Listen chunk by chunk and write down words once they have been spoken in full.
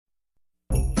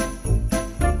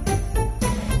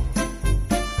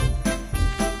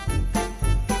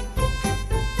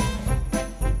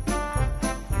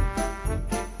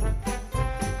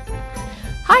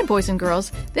boys and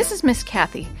girls. This is Miss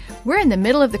Kathy. We're in the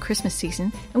middle of the Christmas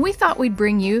season, and we thought we'd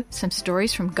bring you some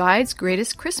stories from Guide's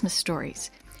Greatest Christmas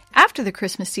Stories. After the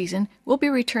Christmas season, we'll be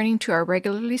returning to our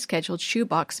regularly scheduled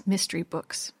shoebox mystery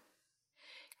books.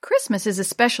 Christmas is a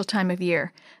special time of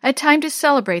year, a time to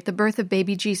celebrate the birth of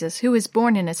baby Jesus, who was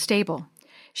born in a stable.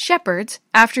 Shepherds,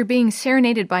 after being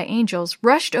serenaded by angels,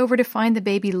 rushed over to find the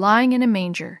baby lying in a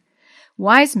manger.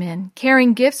 Wise men,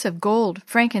 carrying gifts of gold,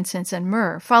 frankincense, and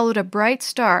myrrh, followed a bright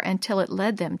star until it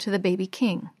led them to the baby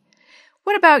king.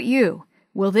 What about you?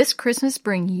 Will this Christmas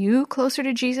bring you closer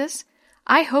to Jesus?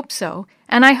 I hope so,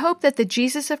 and I hope that the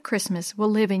Jesus of Christmas will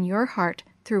live in your heart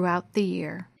throughout the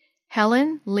year.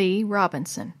 Helen Lee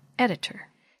Robinson, editor.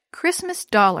 Christmas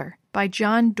Dollar by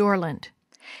John Dorland.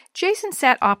 Jason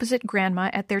sat opposite Grandma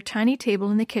at their tiny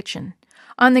table in the kitchen.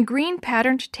 On the green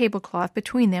patterned tablecloth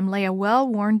between them lay a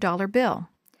well-worn dollar bill.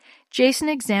 Jason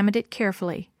examined it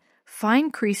carefully. Fine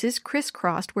creases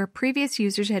crisscrossed where previous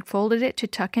users had folded it to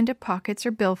tuck into pockets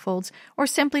or billfolds or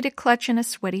simply to clutch in a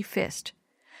sweaty fist.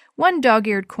 One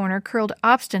dog-eared corner curled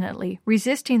obstinately,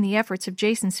 resisting the efforts of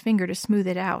Jason's finger to smooth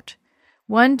it out.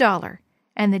 $1,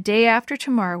 and the day after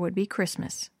tomorrow would be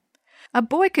Christmas. A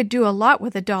boy could do a lot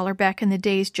with $1 back in the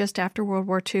days just after World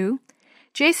War II.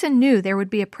 Jason knew there would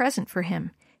be a present for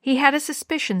him. He had a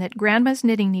suspicion that Grandma's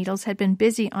knitting needles had been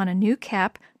busy on a new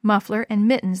cap, muffler, and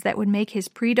mittens that would make his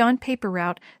pre-dawn paper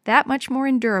route that much more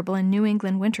endurable in New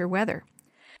England winter weather.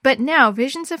 But now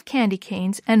visions of candy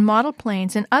canes and model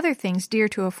planes and other things dear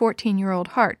to a 14-year-old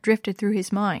heart drifted through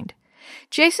his mind.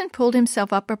 Jason pulled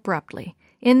himself up abruptly.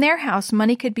 In their house,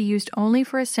 money could be used only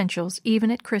for essentials,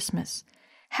 even at Christmas.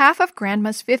 Half of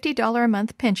Grandma's $50 a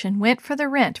month pension went for the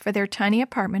rent for their tiny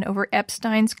apartment over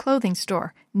Epstein's clothing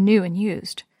store, new and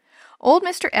used. Old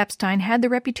Mr. Epstein had the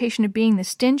reputation of being the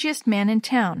stingiest man in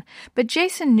town, but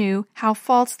Jason knew how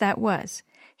false that was.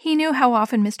 He knew how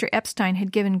often Mr. Epstein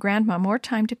had given Grandma more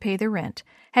time to pay the rent,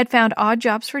 had found odd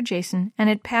jobs for Jason, and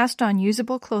had passed on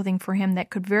usable clothing for him that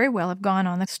could very well have gone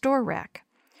on the store rack.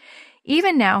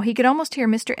 Even now, he could almost hear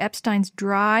Mr. Epstein's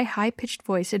dry, high-pitched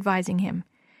voice advising him.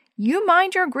 "You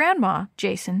mind your Grandma,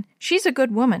 Jason. She's a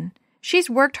good woman.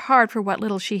 She's worked hard for what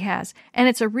little she has, and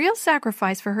it's a real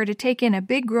sacrifice for her to take in a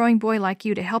big growing boy like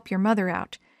you to help your mother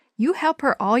out. You help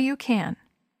her all you can."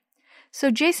 So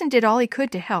Jason did all he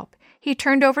could to help. He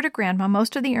turned over to Grandma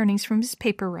most of the earnings from his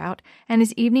paper route and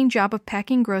his evening job of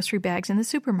packing grocery bags in the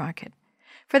supermarket.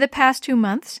 For the past 2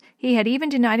 months, he had even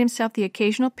denied himself the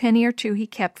occasional penny or two he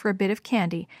kept for a bit of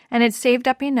candy, and had saved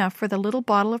up enough for the little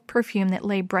bottle of perfume that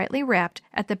lay brightly wrapped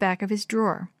at the back of his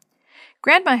drawer.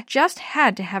 Grandma just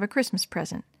had to have a Christmas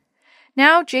present.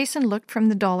 Now Jason looked from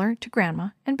the dollar to Grandma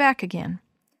and back again.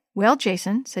 "Well,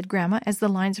 Jason," said Grandma as the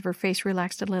lines of her face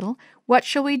relaxed a little, "what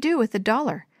shall we do with the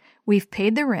 $1? We've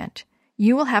paid the rent.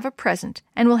 You will have a present,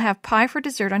 and we'll have pie for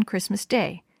dessert on Christmas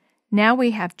Day. Now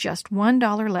we have just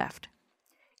 $1 left."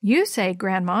 "You say,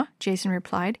 Grandma," Jason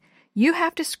replied, "you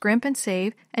have to scrimp and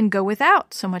save and go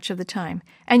without so much of the time,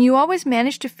 and you always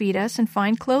manage to feed us and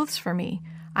find clothes for me.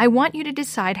 I want you to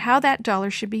decide how that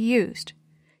 $1 should be used."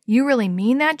 "You really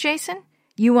mean that, Jason?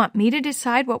 You want me to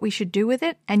decide what we should do with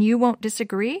it, and you won't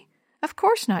disagree?" "Of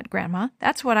course not, Grandma.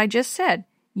 That's what I just said.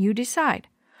 You decide."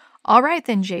 "All right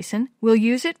then, Jason. We'll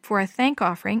use it for a thank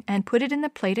offering and put it in the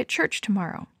plate at church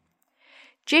tomorrow."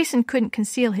 Jason couldn't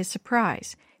conceal his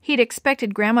surprise. He'd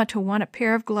expected Grandma to want a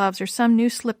pair of gloves or some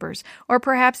new slippers, or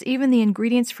perhaps even the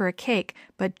ingredients for a cake,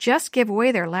 but just give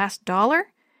away their last $1?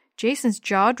 Jason's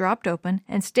jaw dropped open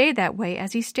and stayed that way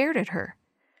as he stared at her.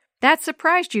 "That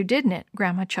surprised you, didn't it?"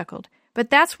 Grandma chuckled.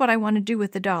 "But that's what I want to do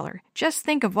with the $1. Just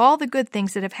think of all the good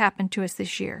things that have happened to us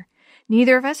this year.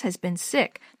 Neither of us has been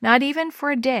sick, not even for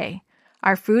a day.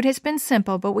 Our food has been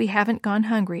simple, but we haven't gone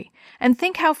hungry. And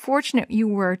think how fortunate you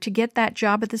were to get that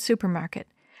job at the supermarket.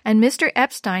 And Mr.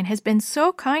 Epstein has been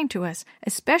so kind to us,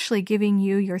 especially giving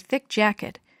you your thick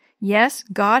jacket. Yes,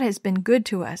 God has been good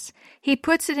to us. He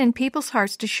puts it in people's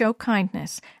hearts to show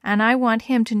kindness, and I want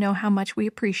him to know how much we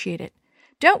appreciate it.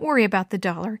 Don't worry about the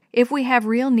 $1. If we have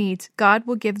real needs, God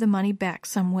will give the money back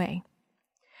some way."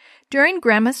 During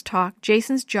Grandma's talk,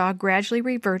 Jason's jaw gradually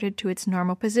reverted to its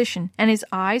normal position, and his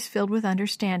eyes filled with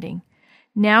understanding.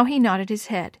 Now he nodded his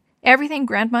head. Everything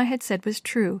Grandma had said was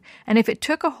true, and if it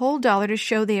took a whole $1 to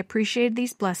show they appreciated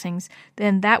these blessings,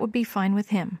 then that would be fine with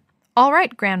him. "All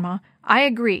right, Grandma, I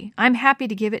agree. I'm happy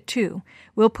to give it too.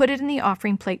 We'll put it in the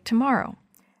offering plate tomorrow."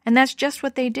 And that's just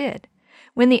what they did.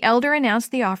 When the elder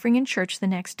announced the offering in church the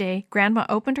next day, Grandma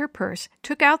opened her purse,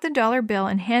 took out the $1 bill,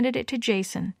 and handed it to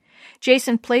Jason.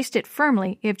 Jason placed it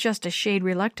firmly, if just a shade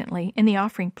reluctantly, in the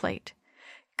offering plate.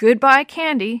 "Goodbye,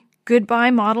 candy.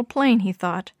 Goodbye, model plane," he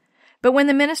thought. But when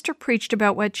the minister preached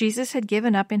about what Jesus had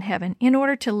given up in heaven in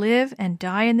order to live and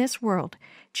die in this world,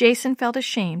 Jason felt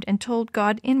ashamed and told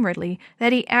God inwardly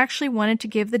that he actually wanted to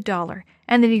give the $1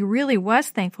 and that he really was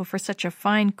thankful for such a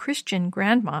fine Christian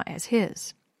grandma as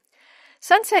his.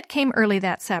 Sunset came early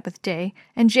that Sabbath day,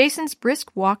 and Jason's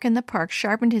brisk walk in the park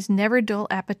sharpened his never-dull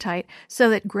appetite so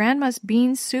that Grandma's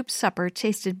bean soup supper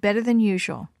tasted better than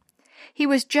usual. He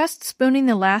was just spooning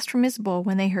the last from his bowl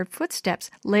when they heard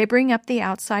footsteps laboring up the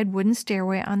outside wooden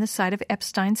stairway on the side of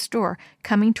Epstein's store,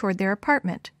 coming toward their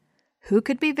apartment. Who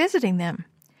could be visiting them?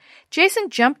 Jason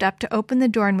jumped up to open the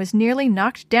door and was nearly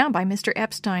knocked down by Mr.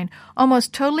 Epstein,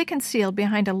 almost totally concealed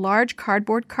behind a large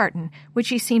cardboard carton, which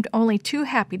he seemed only too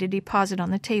happy to deposit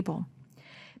on the table.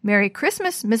 "Merry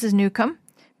Christmas, Mrs. Newcomb,"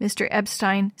 Mr.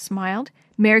 Epstein smiled.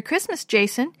 "Merry Christmas,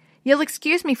 Jason. You'll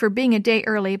excuse me for being a day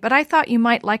early, but I thought you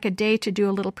might like a day to do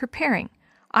a little preparing.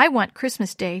 I want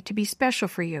Christmas Day to be special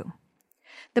for you."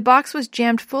 The box was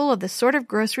jammed full of the sort of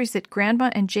groceries that Grandma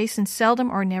and Jason seldom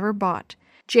or never bought.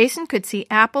 Jason could see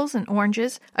apples and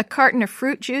oranges, a carton of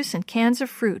fruit juice, and cans of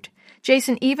fruit.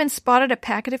 Jason even spotted a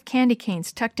packet of candy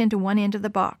canes tucked into one end of the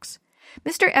box.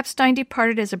 Mr. Epstein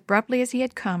departed as abruptly as he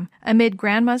had come, amid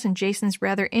Grandma's and Jason's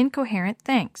rather incoherent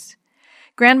thanks.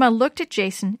 Grandma looked at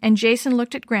Jason, and Jason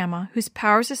looked at Grandma, whose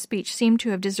powers of speech seemed to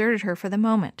have deserted her for the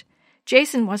moment.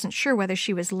 Jason wasn't sure whether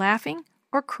she was laughing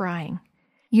or crying.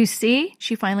 "You see,"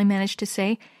 she finally managed to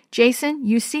say, "Jason,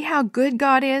 you see how good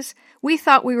God is? We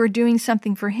thought we were doing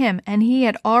something for Him, and He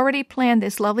had already planned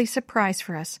this lovely surprise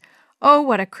for us. Oh,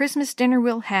 what a Christmas dinner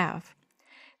we'll have."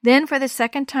 Then, for the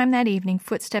second time that evening,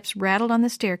 footsteps rattled on the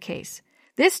staircase.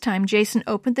 This time, Jason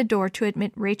opened the door to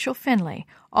admit Rachel Finlay,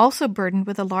 also burdened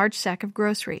with a large sack of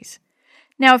groceries.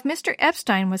 Now, if Mr.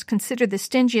 Epstein was considered the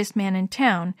stingiest man in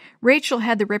town, Rachel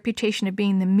had the reputation of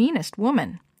being the meanest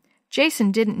woman.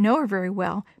 Jason didn't know her very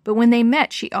well, but when they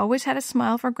met, she always had a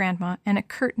smile for Grandma and a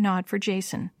curt nod for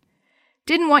Jason.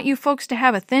 "Didn't want you folks to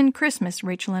have a thin Christmas,"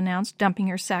 Rachel announced, dumping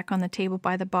her sack on the table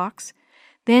by the box.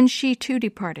 Then she too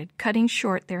departed, cutting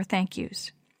short their thank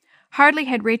yous. Hardly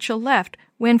had Rachel left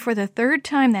when for the third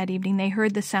time that evening they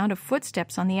heard the sound of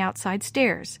footsteps on the outside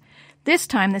stairs. This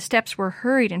time the steps were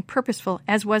hurried and purposeful,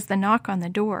 as was the knock on the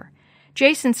door.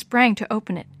 Jason sprang to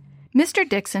open it. Mr.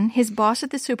 Dixon, his boss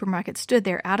at the supermarket, stood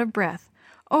there out of breath.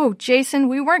 "Oh, Jason,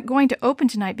 we weren't going to open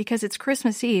tonight because it's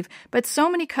Christmas Eve, but so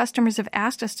many customers have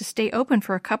asked us to stay open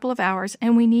for a couple of hours,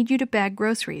 and we need you to bag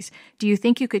groceries. Do you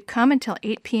think you could come until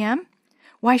 8 p.m.?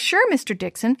 "Why, sure, Mr.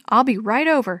 Dixon. I'll be right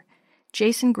over."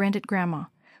 Jason grinned at Grandma.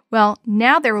 "Well,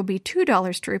 now there will be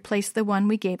 $2 to replace the one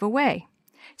we gave away."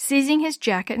 Seizing his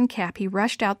jacket and cap, he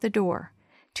rushed out the door.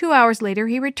 2 hours later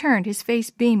he returned, his face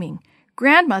beaming.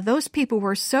 "Grandma, those people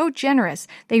were so generous.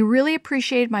 They really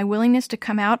appreciated my willingness to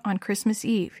come out on Christmas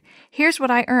Eve. Here's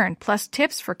what I earned, plus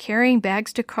tips for carrying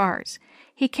bags to cars."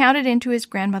 He counted into his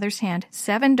grandmother's hand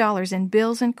 $7 in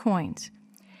bills and coins.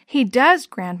 "He does,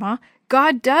 Grandma.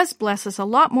 God does bless us a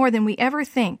lot more than we ever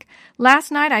think.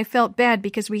 Last night I felt bad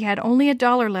because we had only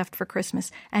 $1 left for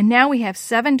Christmas, and now we have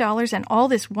 $7 and all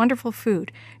this wonderful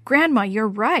food. Grandma, you're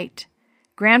right."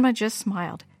 Grandma just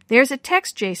smiled. "There's a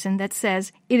text, Jason, that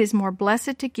says, 'It is more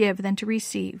blessed to give than to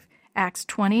receive.' Acts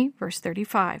 20, verse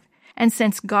 35. And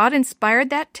since God inspired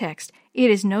that text,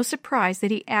 it is no surprise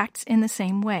that He acts in the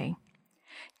same way."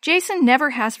 Jason never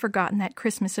has forgotten that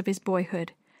Christmas of his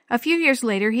boyhood. A few years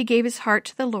later, he gave his heart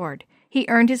to the Lord. He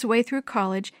earned his way through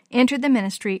college, entered the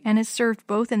ministry, and has served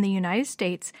both in the United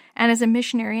States and as a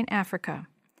missionary in Africa.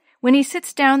 When he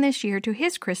sits down this year to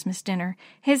his Christmas dinner,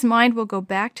 his mind will go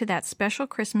back to that special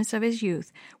Christmas of his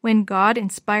youth when God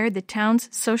inspired the town's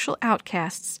social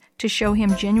outcasts to show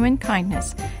him genuine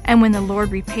kindness, and when the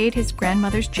Lord repaid his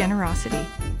grandmother's generosity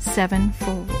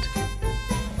sevenfold.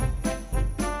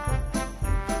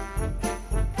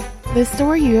 The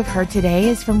story you have heard today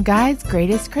is from Guide's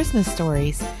Greatest Christmas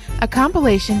Stories, a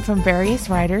compilation from various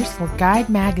writers for Guide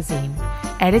magazine,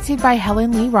 edited by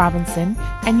Helen Lee Robinson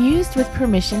and used with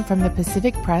permission from the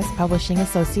Pacific Press Publishing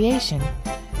Association.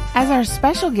 As our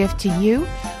special gift to you,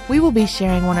 we will be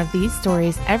sharing one of these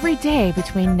stories every day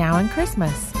between now and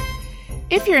Christmas.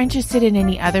 If you're interested in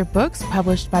any other books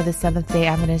published by the Seventh-day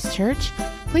Adventist Church,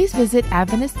 please visit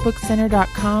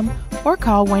AdventistBookCenter.com or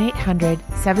call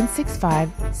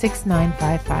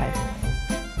 1-800-765-6955.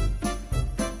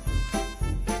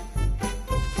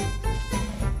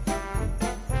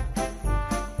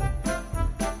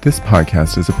 This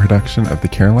podcast is a production of the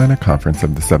Carolina Conference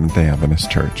of the Seventh-day Adventist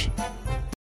Church.